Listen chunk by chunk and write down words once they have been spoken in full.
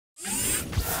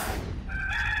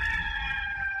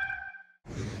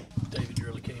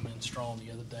strong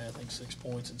the other day. I think 6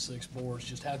 points and 6 boards.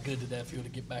 Just how good did that feel to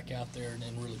get back out there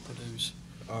and really produce?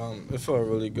 It felt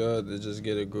really good to just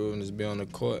get a groove and just be on the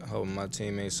court, helping my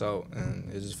teammates out.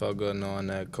 And it just felt good knowing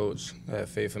that coach had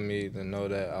faith in me to know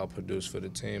that I'll produce for the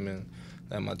team and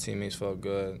that my teammates felt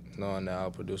good knowing that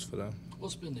I'll produce for them.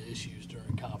 What's been the issues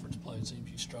during conference play? It seems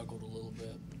you struggled a little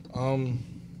bit.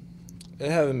 It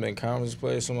haven't been conference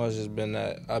play so much. It's been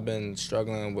that I've been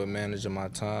struggling with managing my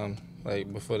time.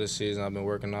 Like before the season, I've been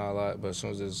working out a lot, but as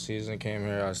soon as the season came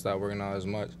here, I stopped working out as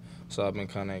much. So I've been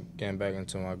kind of getting back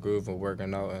into my groove of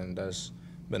working out, and that's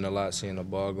been a lot, seeing the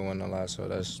ball going a lot, so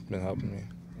that's been helping me.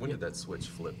 When did that switch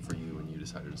flip for you and you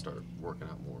decided to start working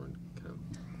out more and kind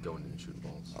of going in and shooting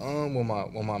balls?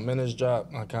 When my minutes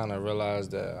dropped, I kind of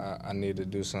realized that I need to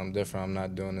do something different. I'm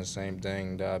not doing the same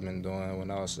thing that I've been doing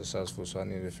when I was successful, so I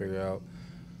need to figure out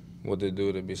what to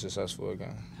do to be successful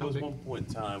again. There was one point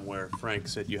in time where Frank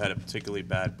said you had a particularly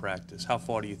bad practice. How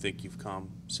far do you think you've come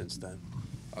since then?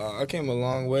 I came a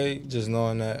long way, just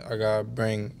knowing that I gotta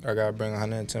bring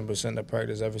 110% to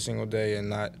practice every single day,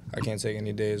 and I can't take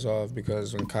any days off,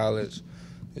 because in college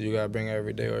you gotta bring it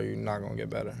every day or you're not gonna get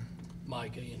better.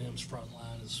 Maik, A&M's front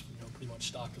line is pretty much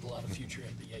stocked with a lot of future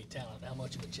NBA talent. How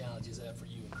much of a challenge is that for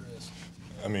you and Chris?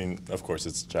 I mean, of course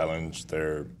it's a challenge.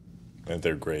 They're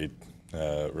great.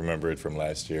 Remember it from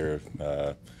last year.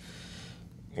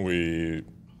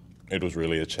 It was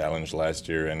really a challenge last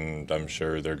year, and I'm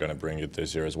sure they're going to bring it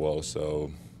this year as well,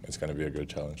 so it's going to be a good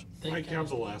challenge. Mike, how's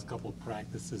the last couple of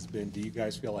practices been? Do you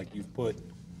guys feel like you've put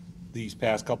these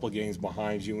past couple of games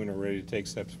behind you and are ready to take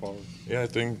steps forward? Yeah, I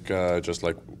think just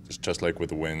like with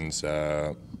the wins,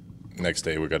 next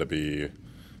day we got to be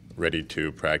ready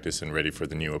to practice and ready for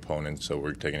the new opponent, so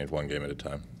we're taking it one game at a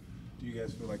time. Do you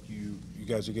guys feel like you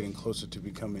guys are getting closer to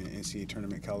becoming an NCAA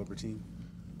tournament caliber team?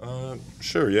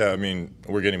 Sure, yeah. I mean,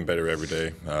 we're getting better every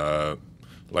day.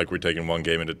 Like we're taking one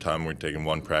game at a time, we're taking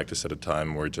one practice at a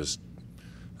time. We're just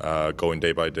going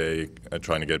day by day,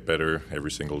 trying to get better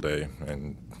every single day,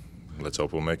 and let's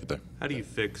hope we'll make it there. How do you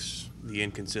fix the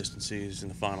inconsistencies in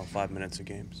the final 5 minutes of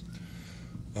games?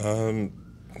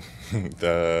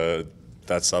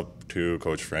 That's up to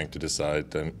Coach Frank to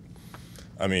decide.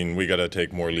 I mean, we got to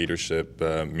take more leadership,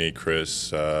 me,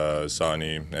 Chris,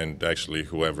 Sonny, and actually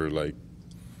whoever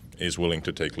is willing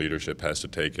to take leadership has to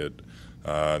take it.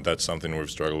 That's something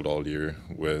we've struggled all year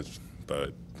with,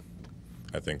 but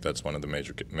I think that's one of the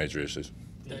major issues.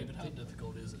 David, how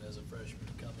difficult is it as a freshman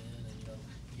to come in and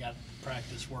you got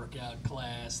practice, workout,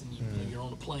 class, and you're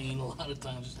on a plane a lot of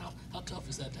times? Just how tough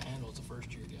is that to handle as a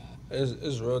first-year guy?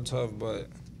 It's real tough, but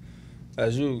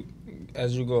as you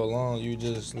go along, you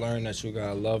just learn that you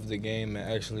gotta love the game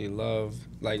and actually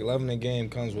loving the game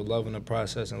comes with loving the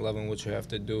process and loving what you have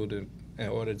to do in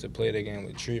order to play the game,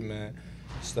 with treatment,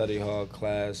 study hard,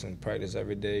 class, and practice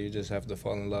every day. You just have to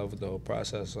fall in love with the whole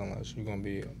process, unless you're gonna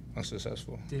be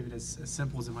unsuccessful. David, as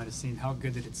simple as it might have seemed, how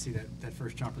good did it see that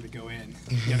first jumper to go in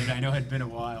the other day? I know it had been a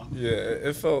while. Yeah,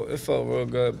 it felt real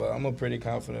good, but I'm a pretty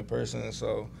confident person,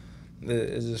 so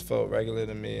it just felt regular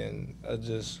to me, and I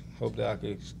just hope that I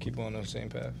could keep on the same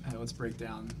path. Let's break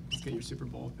down. Let's get your Super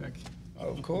Bowl pick.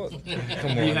 Of course.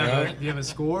 Come on, do you man. have a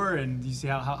score, and do you see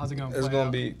how's it going to play It's going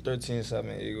out? to be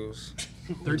 13-7 Eagles.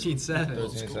 13-7?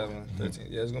 13-7. 13.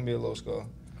 Yeah, it's going to be a low score.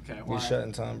 Okay, we're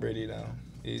shutting Tom Brady down.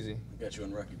 Easy. I got you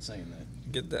on record saying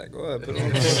that. Get that. Go ahead. Put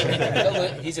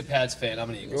it on. He's a Pats fan. I'm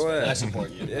an Eagles fan. I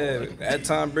support you. Yeah, at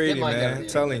Tom Brady, man.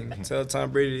 Tell Tom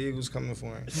Brady the Eagles coming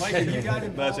for him. Mike, have you got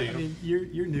involved? I mean,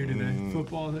 you're new to the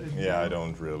football. Yeah, I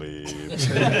don't really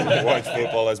watch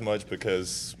football as much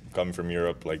because coming from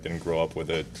Europe, didn't grow up with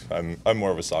it. I'm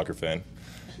more of a soccer fan.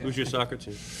 Who's your soccer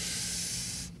team?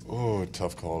 Oh,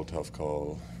 tough call.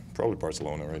 Probably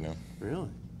Barcelona right now. Really?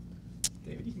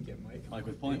 David, you can get Mike. Mike,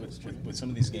 with some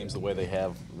of these games the way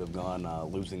they've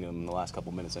gone, losing them in the last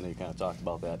couple minutes, I know you kind of talked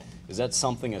about that. Is that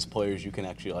something as players you can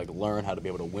actually learn how to be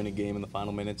able to win a game in the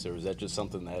final minutes, or is that just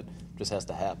something that just has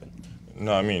to happen?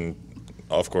 No, I mean,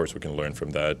 of course we can learn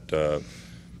from that.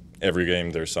 Every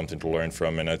game there's something to learn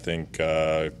from, and I think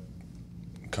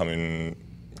coming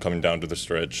down to the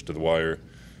stretch, to the wire,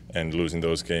 and losing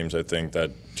those games, I think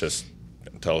that just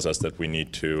tells us that we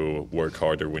need to work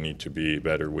harder, we need to be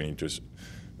better, we need to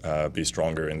be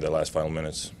stronger in the last final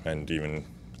minutes and even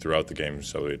throughout the game,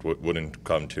 so it wouldn't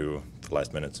come to the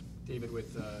last minutes. David,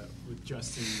 with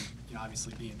Justin,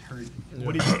 obviously being hurt,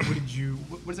 what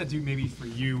does that do maybe for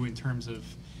you in terms of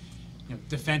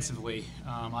defensively?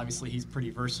 Obviously, he's pretty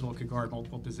versatile, could guard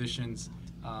multiple positions.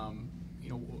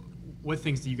 What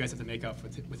things do you guys have to make up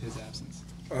with his absence?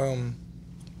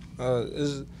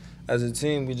 as a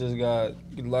team, we just got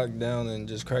locked down and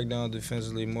just cracked down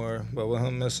defensively more. But with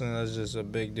him missing, that's just a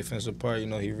big defensive part. You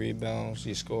know, he rebounds,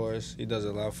 he scores, he does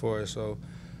a lot for us. So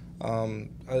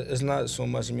it's not so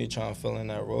much me trying to fill in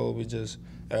that role. We just,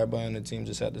 everybody on the team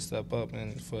just had to step up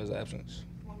and for his absence.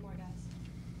 One more, guys.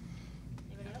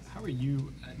 Anybody else? How are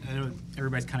you? I know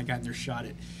everybody's kind of gotten their shot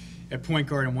at point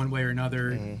guard in one way or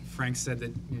another. Frank said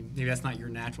that maybe that's not your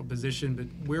natural position, but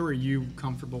where were you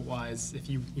comfortable-wise if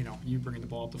you bringing the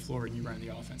ball up the floor and you running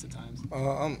the offense at times?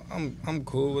 I'm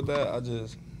cool with that.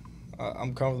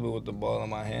 I'm comfortable with the ball in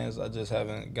my hands. I just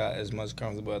haven't got as much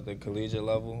comfortable at the collegiate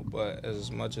level. But as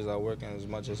much as I work and as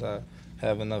much as I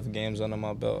have enough games under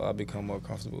my belt, I become more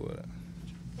comfortable with it.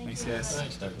 Thanks, guys.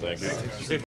 Thank you.